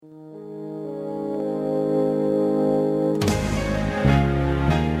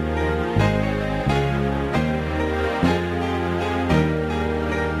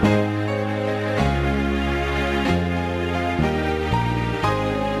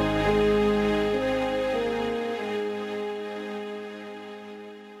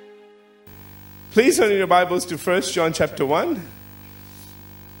Please turn in your Bibles to 1 John chapter 1.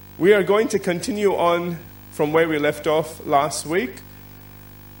 We are going to continue on from where we left off last week.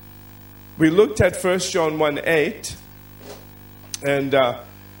 We looked at 1 John 1:8, and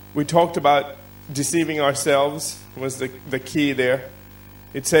we talked about deceiving ourselves was the key there.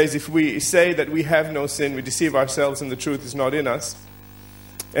 It says, if we say that we have no sin, we deceive ourselves and the truth is not in us.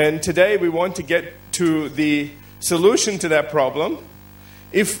 And today we want to get to the solution to that problem.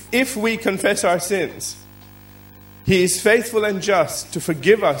 If we confess our sins, He is faithful and just to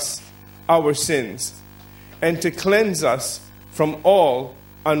forgive us our sins and to cleanse us from all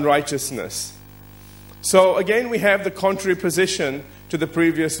unrighteousness. So again, we have the contrary position to the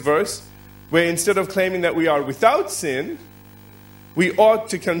previous verse, where instead of claiming that we are without sin, we ought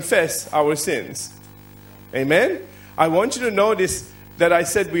to confess our sins. Amen? I want you to notice that I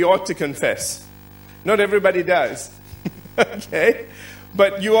said we ought to confess. Not everybody does. Okay?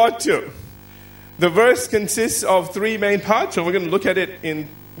 But you ought to. The verse consists of three main parts, and we're going to look at it in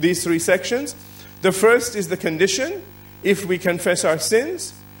these three sections. The first is the condition, if we confess our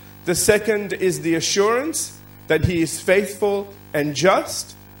sins. The second is the assurance that He is faithful and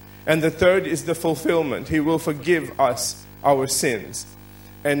just. And the third is the fulfillment. He will forgive us our sins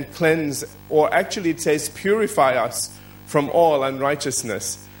and cleanse, or actually it says purify us from all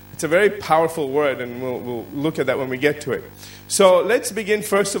unrighteousness. It's a very powerful word, and we'll look at that when we get to it. So let's begin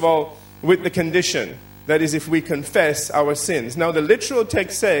first of all with the condition. That is, if we confess our sins. Now the literal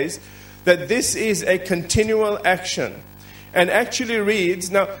text says that this is a continual action. And actually reads,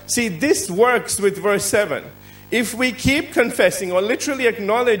 now see, this works with verse 7. If we keep confessing or literally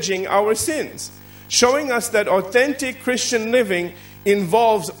acknowledging our sins, showing us that authentic Christian living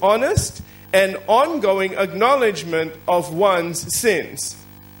involves honest and ongoing acknowledgement of one's sins.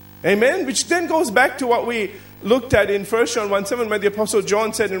 Amen? Which then goes back to what we looked at in 1 John 1:7, where the Apostle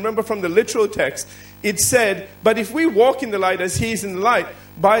John said, and remember from the literal text, it said, but if we walk in the light as He is in the light,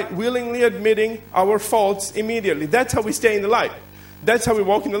 by willingly admitting our faults immediately. That's how we stay in the light. That's how we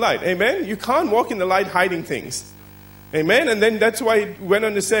walk in the light. Amen? You can't walk in the light hiding things. Amen? And then that's why He went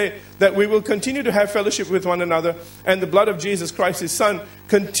on to say that we will continue to have fellowship with one another, and the blood of Jesus Christ, His Son,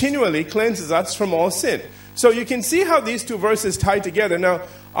 continually cleanses us from all sin. So you can see how these two verses tie together. Now,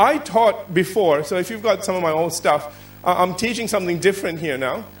 I taught before, so if you've got some of my old stuff, I'm teaching something different here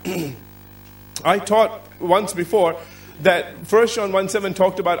now. I taught once before that 1 John 1:7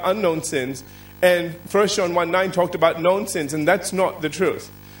 talked about unknown sins, and 1 John 1:9 talked about known sins, and that's not the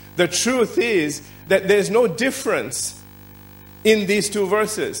truth. The truth is that there's no difference in these two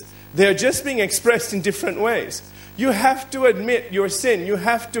verses. They're just being expressed in different ways. You have to admit your sin. You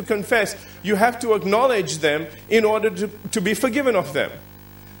have to confess. You have to acknowledge them in order to be forgiven of them.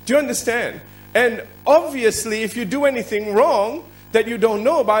 Do you understand? And obviously, if you do anything wrong that you don't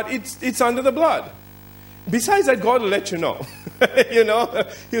know about, it's under the blood. Besides that, God will let you know. You know,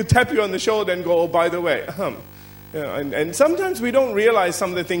 He'll tap you on the shoulder and go, oh, by the way. And sometimes we don't realize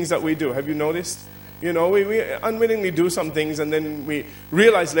some of the things that we do. Have you noticed? You know, we unwittingly do some things, and then we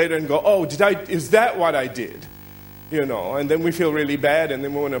realize later and go, oh, is that what I did? You know, and then we feel really bad, and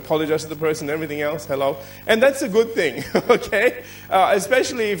then we want to apologize to the person and everything else. Hello. And that's a good thing, okay?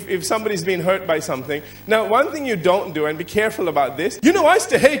 Especially if somebody's been hurt by something. Now, one thing you don't do, and be careful about this, you know, I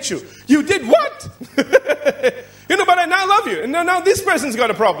used to hate you. You did what? You know, but I now love you. And now this person's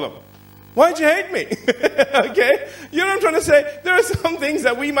got a problem. Why'd you hate me? Okay? You know what I'm trying to say? There are some things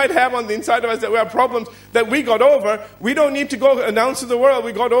that we might have on the inside of us that we have problems that we got over. We don't need to go announce to the world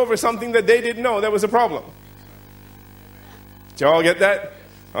we got over something that they didn't know there was a problem. Did you all get that?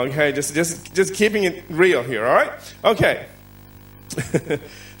 Okay, just keeping it real here, all right? Okay.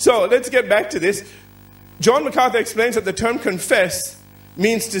 So let's get back to this. John MacArthur explains that the term confess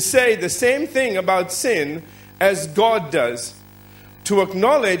means to say the same thing about sin as God does, to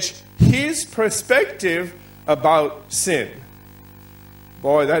acknowledge His perspective about sin.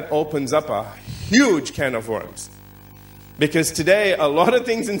 Boy, that opens up a huge can of worms. Because today, a lot of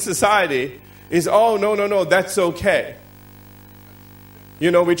things in society is, oh, no, that's okay. You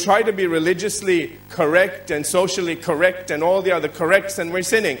know, we try to be religiously correct and socially correct and all the other corrects, and we're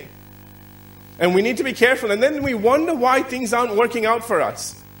sinning. And we need to be careful. And then we wonder why things aren't working out for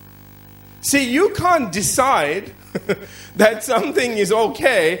us. See, you can't decide that something is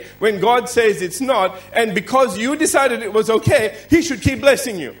okay when God says it's not, and because you decided it was okay, He should keep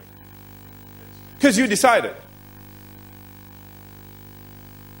blessing you. Because you decided.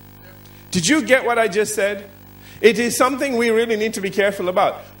 Did you get what I just said? It is something we really need to be careful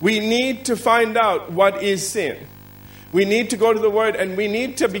about. We need to find out what is sin. We need to go to the Word, and we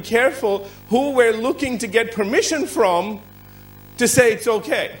need to be careful who we're looking to get permission from to say it's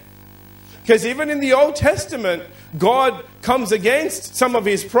okay. Because even in the Old Testament, God comes against some of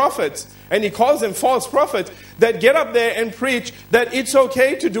his prophets, and he calls them false prophets, that get up there and preach that it's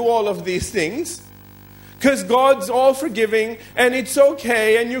okay to do all of these things, because God's all forgiving, and it's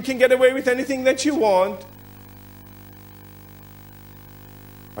okay, and you can get away with anything that you want.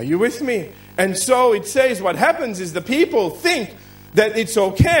 Are you with me? And so it says what happens is the people think that it's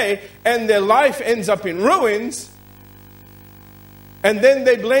okay, and their life ends up in ruins, and then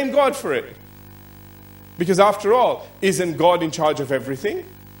they blame God for it. Because after all, isn't God in charge of everything?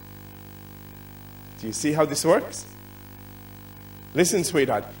 Do you see how this works? Listen,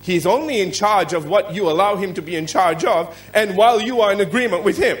 sweetheart, he's only in charge of what you allow him to be in charge of, and while you are in agreement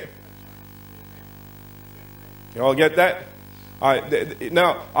with him. You all get that?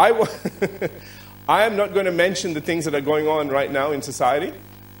 Now, I am not going to mention the things that are going on right now in society,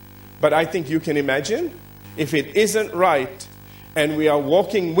 but I think you can imagine if it isn't right and we are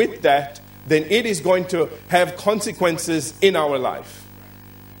walking with that, then it is going to have consequences in our life.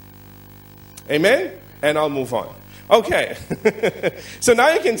 Amen? And I'll move on. Okay. So now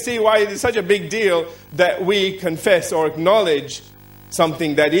you can see why it is such a big deal that we confess or acknowledge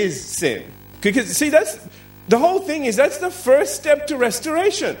something that is sin. Because, see, that's the whole thing is that's the first step to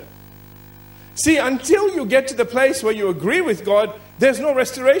restoration. See, until you get to the place where you agree with God, there's no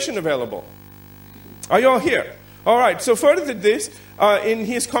restoration available. Are you all here? All right, so further to this, in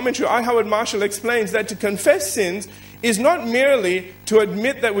his commentary, I. Howard Marshall explains that to confess sins is not merely to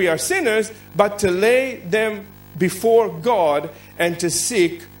admit that we are sinners, but to lay them before God and to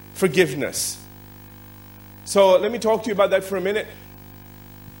seek forgiveness. So let me talk to you about that for a minute.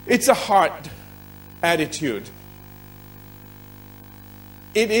 It's a heart attitude.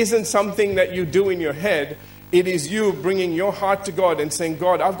 It isn't something that you do in your head. It is you bringing your heart to God and saying,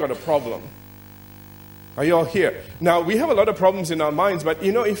 God, I've got a problem. Are you all here? Now, we have a lot of problems in our minds, but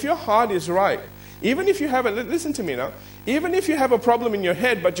if your heart is right, even if you have listen to me now, even if you have a problem in your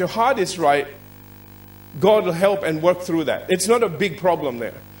head, but your heart is right, God will help and work through that. It's not a big problem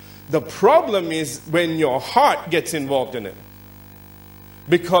there. The problem is when your heart gets involved in it.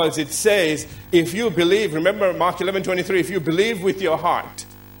 Because it says, if you believe, remember Mark 11:23, if you believe with your heart,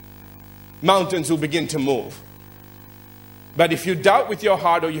 mountains will begin to move. But if you doubt with your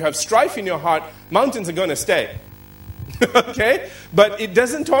heart or you have strife in your heart, mountains are going to stay. Okay? But it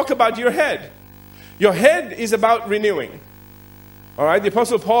doesn't talk about your head. Your head is about renewing. All right? The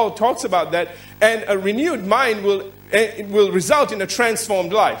Apostle Paul talks about that. And a renewed mind will result in a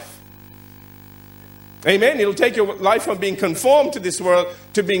transformed life. Amen? It'll take your life from being conformed to this world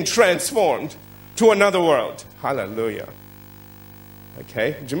to being transformed to another world. Hallelujah.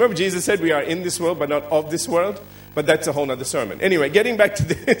 Okay? Do you remember Jesus said we are in this world but not of this world? But that's a whole other sermon. Anyway, getting back to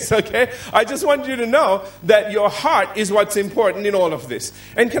this, okay? I just want you to know that your heart is what's important in all of this.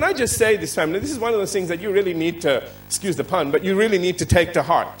 And can I just say this, family, this is one of those things that you really need to, excuse the pun, but you really need to take to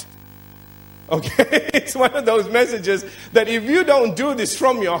heart. Okay? It's one of those messages that if you don't do this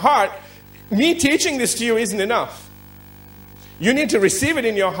from your heart, me teaching this to you isn't enough. You need to receive it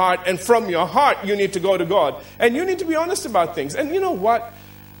in your heart, and from your heart, you need to go to God. And you need to be honest about things. And you know what?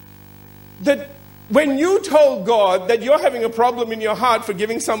 That when you told God that you're having a problem in your heart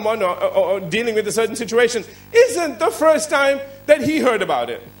forgiving someone or dealing with a certain situation, isn't the first time that he heard about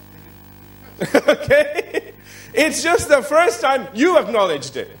it. Okay? It's just the first time you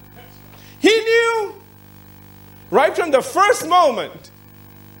acknowledged it. He knew right from the first moment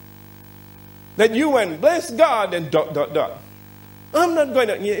that you went, bless God, and ... I'm not going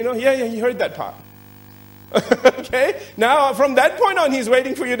to, he heard that part. Okay? Now, from that point on, he's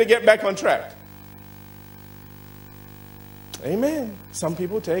waiting for you to get back on track. Amen. Some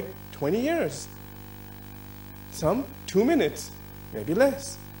people take 20 years. Some 2 minutes, maybe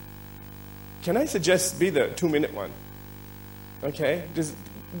less. Can I suggest be the 2-minute one? Okay? Just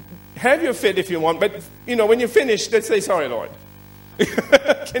have your fit if you want, but, when you finish, let's say, sorry, Lord.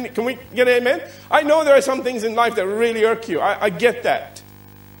 Can we get an amen? I know there are some things in life that really irk you. I get that.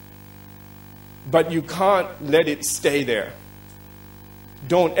 But you can't let it stay there.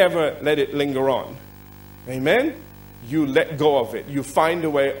 Don't ever let it linger on. Amen? You let go of it. You find a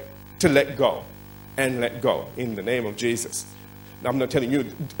way to let go. And let go in the name of Jesus. Now, I'm not telling you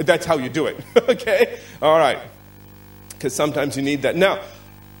that's how you do it. Okay? All right. Because sometimes you need that. Now,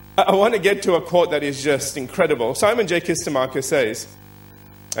 I want to get to a quote that is just incredible. Simon J. Kistemaker says,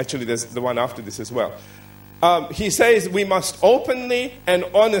 actually there's the one after this as well. He says, we must openly and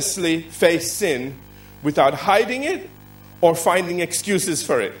honestly face sin without hiding it or finding excuses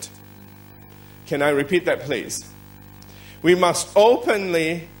for it. Can I repeat that, please? We must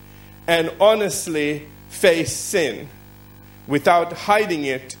openly and honestly face sin without hiding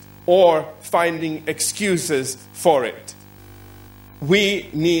it or finding excuses for it. We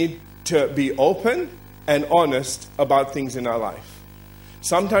need to be open and honest about things in our life.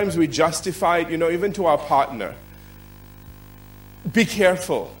 Sometimes we justify it, even to our partner. Be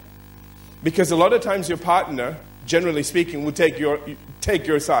careful. Because a lot of times your partner, generally speaking, will take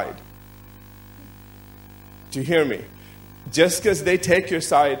your side. Do you hear me? Just because they take your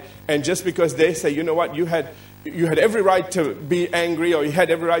side, and just because they say, you know what, you had every right to be angry, or you had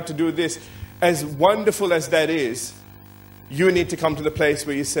every right to do this, as wonderful as that is, you need to come to the place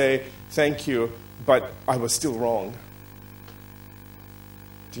where you say, thank you, but I was still wrong.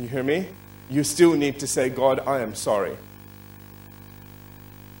 Do you hear me? You still need to say, God, I am sorry.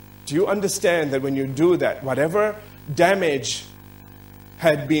 Do you understand that when you do that, whatever damage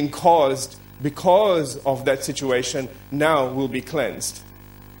had been caused because of that situation now will be cleansed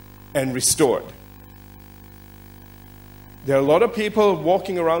and restored? There are a lot of people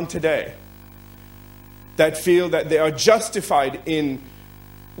walking around today that feel that they are justified in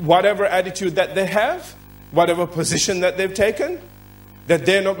whatever attitude that they have, whatever position that they've taken, that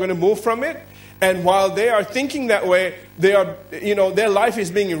they're not going to move from it. And while they are thinking that way, their life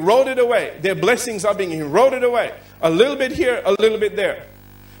is being eroded away. Their blessings are being eroded away. A little bit here, a little bit there.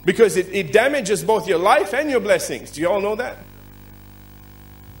 Because it damages both your life and your blessings. Do you all know that?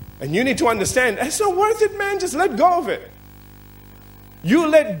 And you need to understand, it's not worth it, man. Just let go of it. You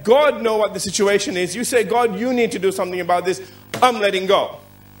let God know what the situation is. You say, God, you need to do something about this. I'm letting go.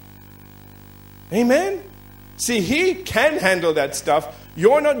 Amen? See, He can handle that stuff.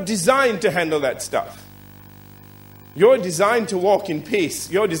 You're not designed to handle that stuff. You're designed to walk in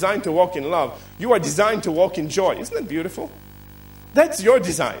peace. You're designed to walk in love. You are designed to walk in joy. Isn't that beautiful? That's your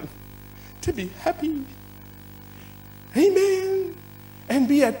design. To be happy. Amen. And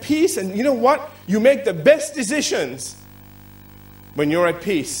be at peace. And you know what? You make the best decisions when you're at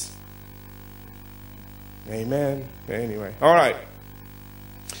peace. Amen. Anyway. All right.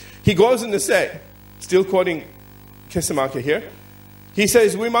 He goes on to say, still quoting Kissamaka here, he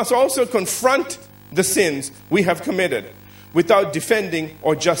says, we must also confront the sins we have committed without defending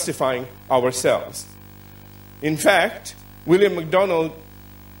or justifying ourselves. In fact, William MacDonald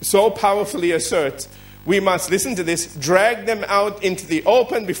so powerfully asserts, we must, listen to this, drag them out into the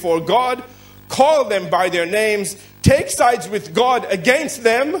open before God, call them by their names, take sides with God against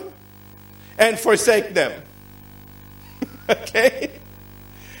them, and forsake them. Okay?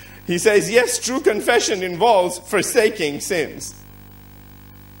 He says, yes, true confession involves forsaking sins.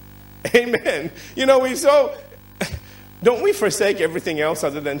 Amen. Don't we forsake everything else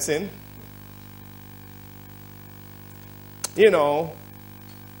other than sin?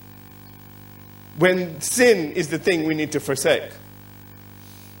 When sin is the thing we need to forsake.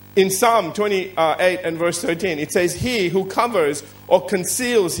 In Psalm 28 and verse 13, it says, he who covers or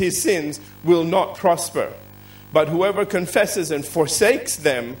conceals his sins will not prosper, but whoever confesses and forsakes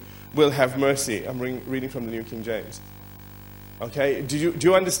them will have mercy. I'm reading from the New King James. Okay, do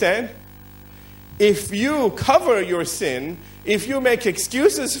you understand? If you cover your sin, if you make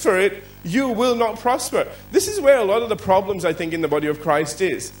excuses for it, you will not prosper. This is where a lot of the problems, I think, in the body of Christ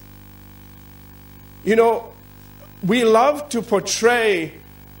is. We love to portray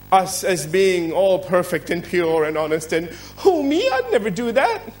us as being all perfect and pure and honest and, me, I'd never do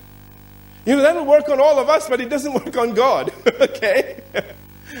that. That'll work on all of us, but it doesn't work on God. Okay?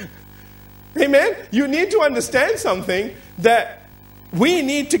 Amen? You need to understand something, that we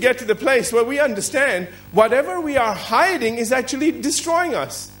need to get to the place where we understand whatever we are hiding is actually destroying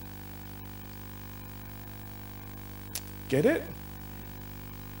us. Get it?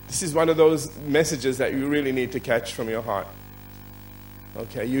 This is one of those messages that you really need to catch from your heart.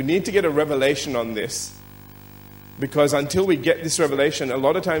 Okay, you need to get a revelation on this. Because until we get this revelation, a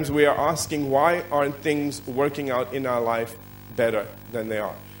lot of times we are asking, why aren't things working out in our life better than they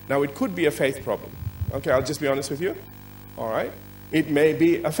are? Now, it could be a faith problem. Okay, I'll just be honest with you. All right? It may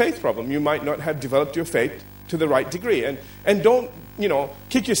be a faith problem. You might not have developed your faith to the right degree. And don't,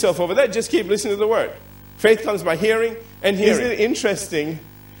 kick yourself over that. Just keep listening to the word. Faith comes by hearing and hearing. Isn't it interesting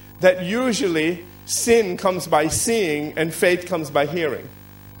that usually sin comes by seeing and faith comes by hearing?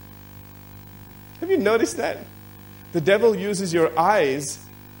 Have you noticed that? The devil uses your eyes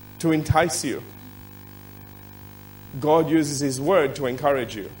to entice you. God uses His word to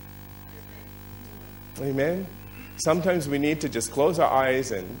encourage you. Amen? Sometimes we need to just close our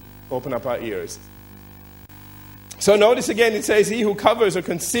eyes and open up our ears. So notice again, it says, he who covers or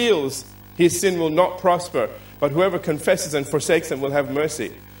conceals his sin will not prosper, but whoever confesses and forsakes them will have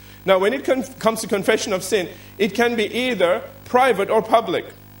mercy. Now, when it comes to confession of sin, it can be either private or public.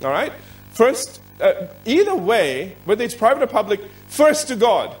 All right? First, either way, whether it's private or public, first to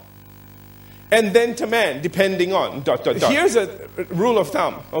God. and then to man, depending on ... Here's a rule of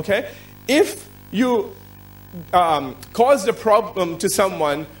thumb, okay? If you caused a problem to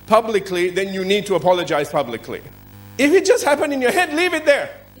someone publicly, then you need to apologize publicly. If it just happened in your head, leave it there.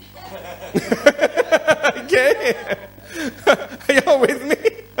 Okay? Are y'all with me?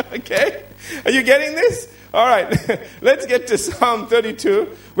 Okay? Are you getting this? All right. Let's get to Psalm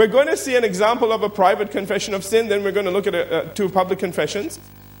 32. We're going to see an example of a private confession of sin. Then we're going to look at two public confessions.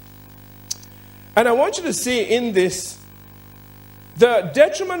 And I want you to see in this the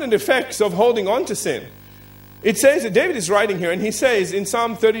detriment and effects of holding on to sin. It says that David is writing here, and he says in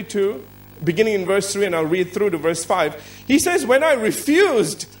Psalm 32, beginning in verse 3, and I'll read through to verse 5. He says, when I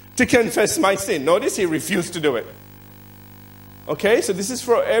refused to confess my sin. Notice he refused to do it. Okay, so this is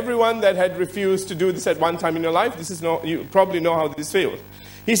for everyone that had refused to do this at one time in your life. You probably know how this feels.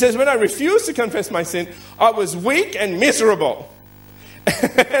 He says, when I refused to confess my sin, I was weak and miserable.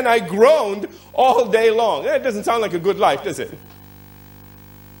 And I groaned all day long. That doesn't sound like a good life, does it?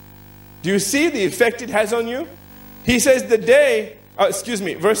 Do you see the effect it has on you? He says,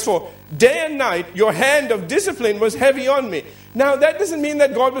 verse 4, day and night your hand of discipline was heavy on me. Now, that doesn't mean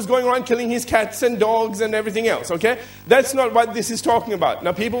that God was going around killing his cats and dogs and everything else, okay? That's not what this is talking about.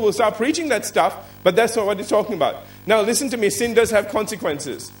 Now, people will start preaching that stuff, but that's not what it's talking about. Now, listen to me. Sin does have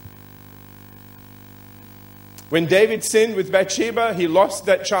consequences. When David sinned with Bathsheba, he lost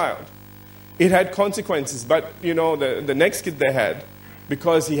that child. It had consequences, but, the next kid they had,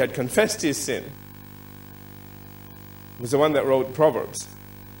 because he had confessed his sin, was the one that wrote Proverbs.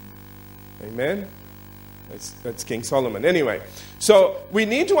 Amen? That's King Solomon. Anyway, so we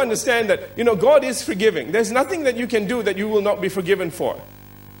need to understand that, God is forgiving. There's nothing that you can do that you will not be forgiven for.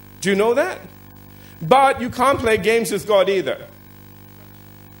 Do you know that? But you can't play games with God either.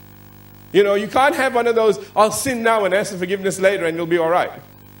 You can't have one of those, I'll sin now and ask for forgiveness later and it'll be all right.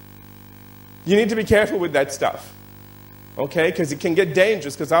 You need to be careful with that stuff. Okay? Because it can get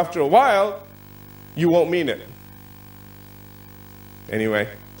dangerous, because after a while, you won't mean it. Anyway.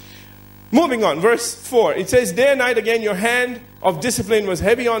 Moving on, verse 4. It says, day and night again your hand of discipline was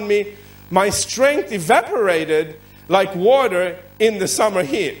heavy on me. My strength evaporated like water in the summer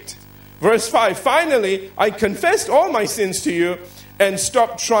heat. Verse 5. Finally, I confessed all my sins to you and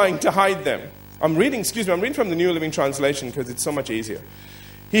stopped trying to hide them. I'm reading from the New Living Translation because it's so much easier.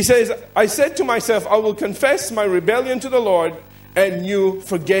 He says, I said to myself, I will confess my rebellion to the Lord, and you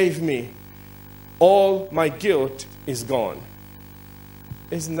forgave me. All my guilt is gone.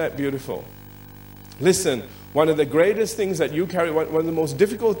 Isn't that beautiful? Listen, one of the greatest things that you carry, one of the most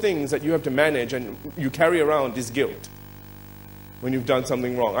difficult things that you have to manage and you carry around is guilt when you've done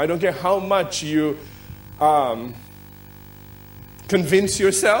something wrong. I don't care how much you convince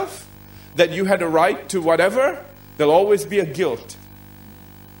yourself that you had a right to whatever, there'll always be a guilt.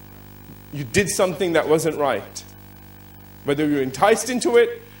 You did something that wasn't right. Whether you were enticed into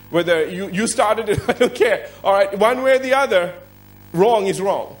it, whether you started it, I don't care. All right, one way or the other, wrong is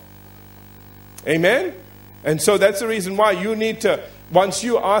wrong. Amen? And so that's the reason why you need to, once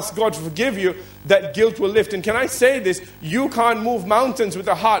you ask God to forgive you, that guilt will lift. And can I say this? You can't move mountains with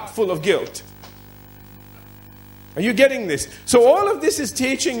a heart full of guilt. Are you getting this? So all of this is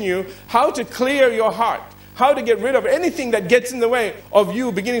teaching you how to clear your heart, how to get rid of anything that gets in the way of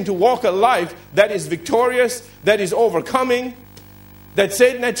you beginning to walk a life that is victorious, that is overcoming, that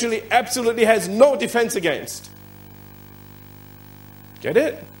Satan actually absolutely has no defense against. Get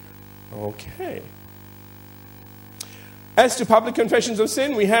it? Okay. As to public confessions of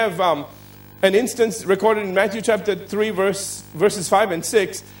sin, we have an instance recorded in Matthew chapter 3, verses 5 and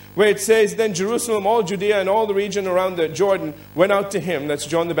 6, where it says, then Jerusalem, all Judea, and all the region around the Jordan went out to him, that's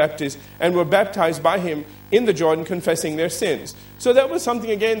John the Baptist, and were baptized by him in the Jordan, confessing their sins. So that was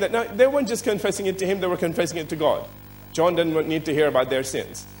something, again, that now, they weren't just confessing it to him, they were confessing it to God. John didn't need to hear about their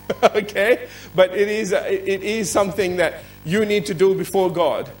sins. Okay? But it is something that you need to do before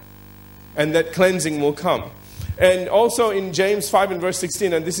God, and that cleansing will come. And also in James 5 and verse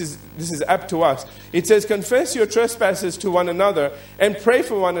 16, and this is apt to us, it says, confess your trespasses to one another and pray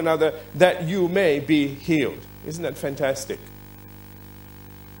for one another that you may be healed. Isn't that fantastic?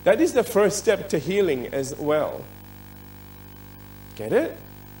 That is the first step to healing as well. Get it?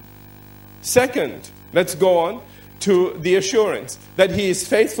 Second, let's go on to the assurance that he is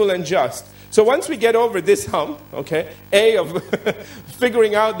faithful and just. So once we get over this hump, okay, of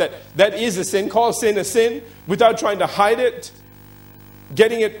figuring out that is a sin, call sin a sin, without trying to hide it,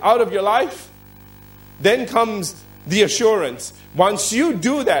 getting it out of your life, then comes the assurance. Once you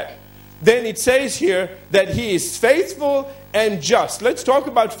do that, then it says here that he is faithful and just. Let's talk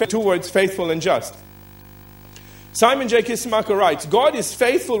about two words, faithful and just. Simon J. Kistemaker writes, God is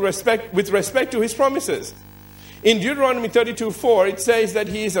faithful with respect to his promises. In Deuteronomy 32:4, it says that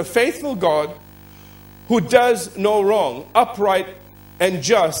he is a faithful God who does no wrong. Upright and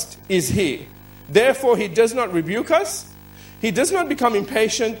just is he. Therefore, he does not rebuke us, he does not become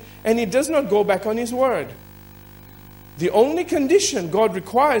impatient, and he does not go back on his word. The only condition God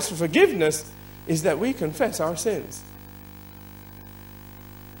requires for forgiveness is that we confess our sins.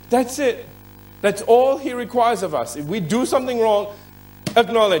 That's it. That's all he requires of us. If we do something wrong,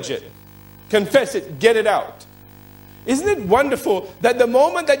 acknowledge it. Confess it. Get it out. Isn't it wonderful that the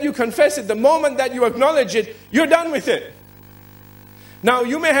moment that you confess it, the moment that you acknowledge it, you're done with it? Now,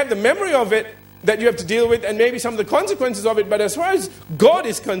 you may have the memory of it that you have to deal with and maybe some of the consequences of it, but as far as God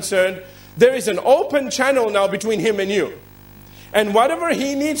is concerned, there is an open channel now between him and you. And whatever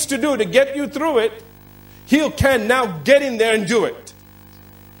he needs to do to get you through it, he can now get in there and do it.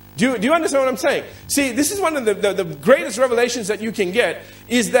 Do you understand what I'm saying? See, this is one of the greatest revelations that you can get,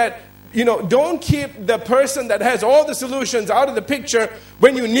 is that, don't keep the person that has all the solutions out of the picture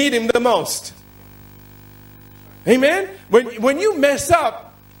when you need him the most. Amen? When you mess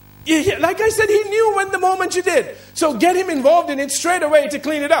up, like I said, he knew when the moment you did. So get him involved in it straight away to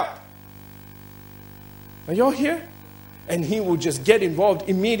clean it up. Are y'all here? And he will just get involved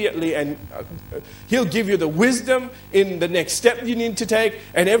immediately, and he'll give you the wisdom in the next step you need to take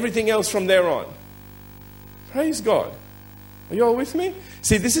and everything else from there on. Praise God. Are you all with me?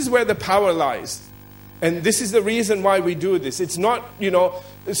 See, this is where the power lies. And this is the reason why we do this. It's not,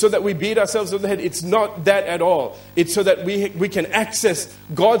 so that we beat ourselves over the head. It's not that at all. It's so that we can access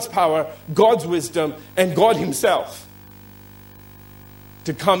God's power, God's wisdom, and God himself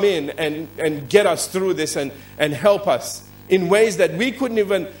to come in and get us through this and help us in ways that we couldn't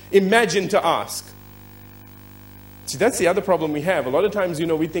even imagine to ask. See, that's the other problem we have. A lot of times,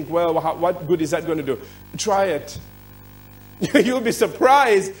 we think, well, what good is that going to do? Try it. You'll be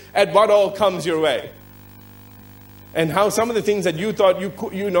surprised at what all comes your way. And how some of the things that you thought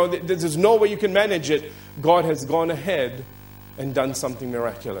there's no way you can manage it, God has gone ahead and done something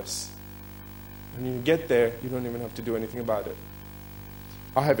miraculous. And when you get there, you don't even have to do anything about it.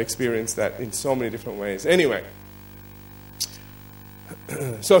 I have experienced that in so many different ways. Anyway,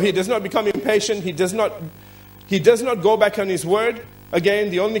 so he does not become impatient. He does not go back on his word. Again,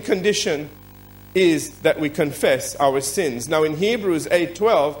 the only condition is that we confess our sins. Now in Hebrews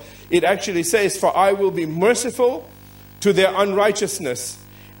 8:12, it actually says, "For I will be merciful to their unrighteousness,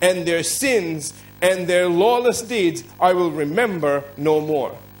 and their sins and their lawless deeds I will remember no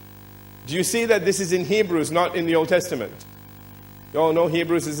more." Do you see that this is in Hebrews, not in the Old Testament? You all know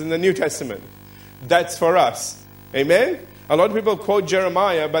Hebrews is in the New Testament. That's for us. Amen? A lot of people quote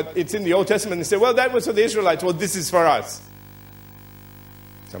Jeremiah, but it's in the Old Testament. They say, well, that was for the Israelites. Well, this is for us.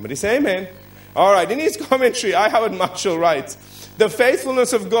 Somebody say amen. All right, in his commentary, I. Howard Marshall writes, "The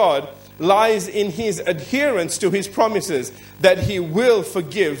faithfulness of God lies in his adherence to his promises that he will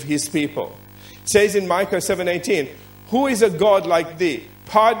forgive his people." It says in Micah 7:18, "Who is a God like thee,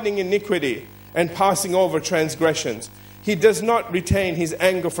 pardoning iniquity and passing over transgressions? He does not retain his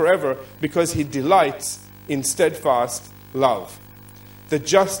anger forever because he delights in steadfast love." The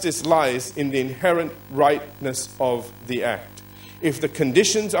justice lies in the inherent rightness of the act. If the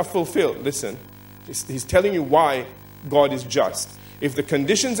conditions are fulfilled, listen, he's telling you why God is just. If the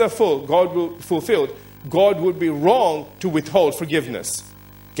conditions are fulfilled, God would be wrong to withhold forgiveness.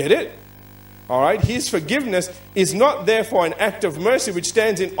 Get it? All right? His forgiveness is not therefore an act of mercy which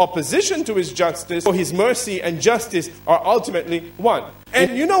stands in opposition to his justice, for his mercy and justice are ultimately one.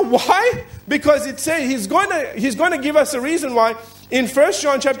 And you know why? Because it says he's going to give us a reason why. In 1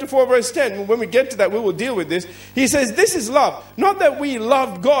 John chapter 4, verse 10, when we get to that, we will deal with this. He says, "This is love. Not that we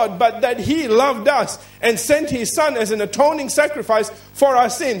loved God, but that he loved us and sent his son as an atoning sacrifice for our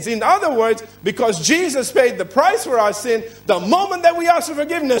sins." In other words, because Jesus paid the price for our sin, the moment that we ask for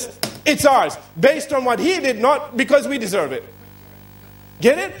forgiveness, it's ours. Based on what he did, not because we deserve it.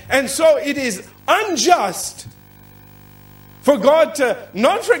 Get it? And so it is unjust for God to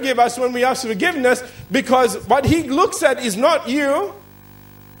not forgive us when we ask for forgiveness, because what he looks at is not you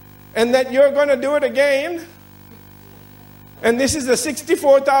and that you're going to do it again. And this is the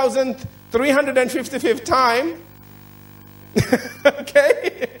 64,355th time.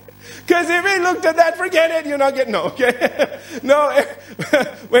 Okay? Because if he looked at that, forget it, you're not getting no. Okay? No,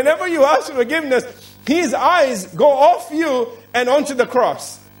 whenever you ask for forgiveness, his eyes go off you and onto the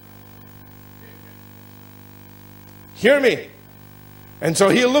cross. Hear me. And so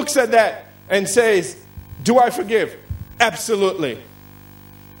he looks at that and says, do I forgive? Absolutely.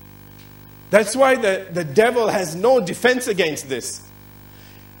 That's why the devil has no defense against this.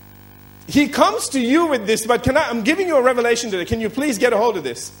 he comes to you with this, but I'm giving you a revelation today. Can you please get a hold of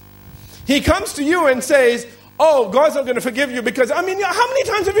this? He comes to you and says, oh, God's not going to forgive you because, how many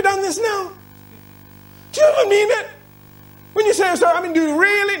times have you done this now? Do you ever mean it? When you say, do you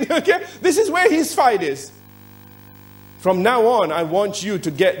really? Okay? This is where his fight is. From now on, I want you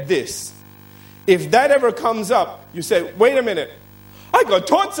to get this. If that ever comes up, you say, wait a minute. I got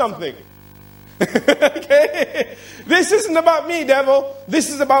taught something. Okay? This isn't about me, devil. This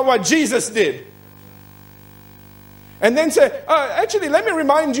is about what Jesus did. And then say, actually, let me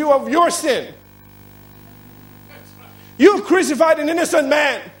remind you of your sin. You crucified an innocent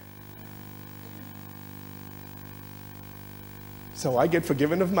man. So I get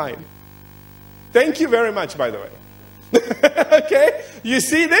forgiven of mine. Thank you very much, by the way. Okay? You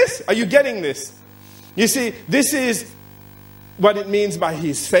see this? Are you getting this? You see, this is what it means by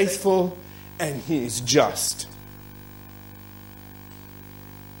He's faithful and He is just.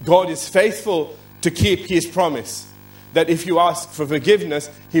 God is faithful to keep His promise that if you ask for forgiveness,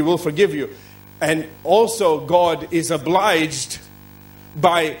 He will forgive you. And also God is obliged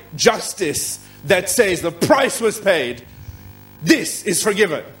by justice that says the price was paid. This is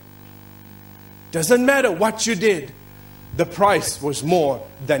forgiven. Doesn't matter what you did. The price was more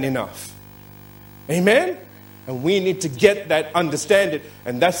than enough. Amen? And we need to get that, understand it.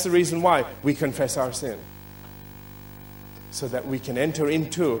 And that's the reason why we confess our sin. So that we can enter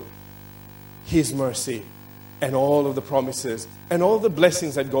into His mercy and all of the promises and all the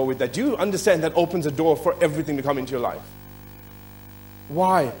blessings that go with that. Do you understand that opens a door for everything to come into your life?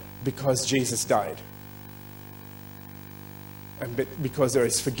 Why? Because Jesus died. And because there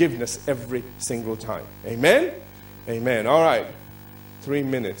is forgiveness every single time. Amen? Amen. All right. 3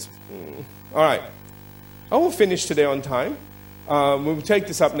 minutes. All right. I will finish today on time. We'll take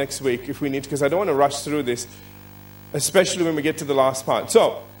this up next week if we need to, because I don't want to rush through this, especially when we get to the last part.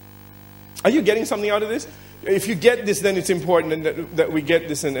 So, are you getting something out of this? If you get this, then it's important that we get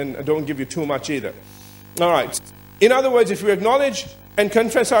this and don't give you too much either. All right. In other words, if we acknowledge and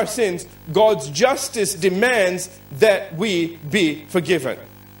confess our sins, God's justice demands that we be forgiven.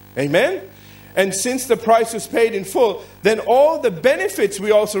 Amen? And since the price was paid in full, then all the benefits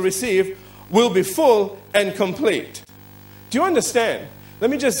we also receive will be full and complete. Do you understand?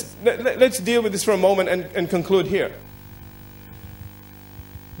 Let's deal with this for a moment and conclude here.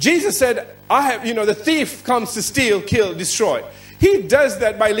 Jesus said, the thief comes to steal, kill, destroy. He does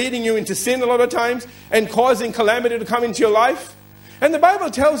that by leading you into sin a lot of times and causing calamity to come into your life. And the Bible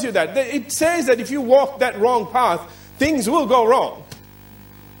tells you that. It says that if you walk that wrong path, things will go wrong.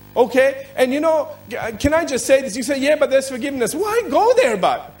 Okay? And can I just say this? You say, yeah, but there's forgiveness. Why go there,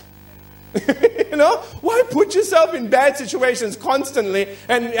 but? Why put yourself in bad situations constantly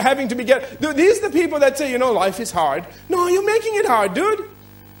and having to these are the people that say, life is hard. No, you're making it hard, dude.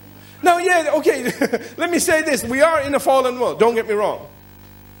 Now, yeah, okay, let me say this. We are in a fallen world. Don't get me wrong.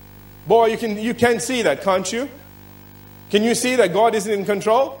 Boy, you can see that, can't you? Can you see that God isn't in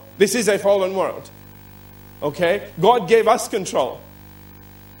control? This is a fallen world. Okay? God gave us control.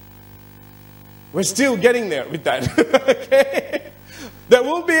 We're still getting there with that. Okay? There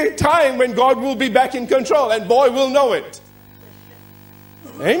will be a time when God will be back in control, and boy, we'll know it.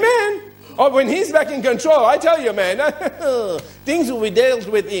 Amen. Oh, when He's back in control, I tell you, man, things will be dealt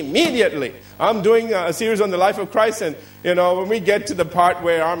with immediately. I'm doing a series on the life of Christ, and, when we get to the part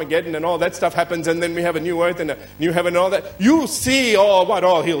where Armageddon and all that stuff happens, and then we have a new earth and a new heaven and all that, you see what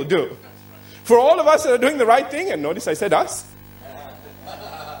all He'll do. For all of us that are doing the right thing, and notice I said us.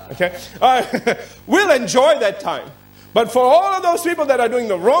 Okay? We'll enjoy that time. But for all of those people that are doing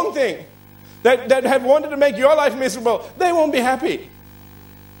the wrong thing, that have wanted to make your life miserable, they won't be happy.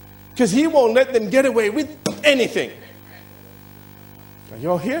 Because He won't let them get away with anything. Are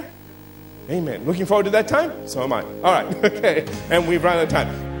you all here? Amen. Looking forward to that time? So am I. All right. Okay. And we've run out of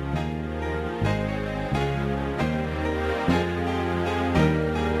time.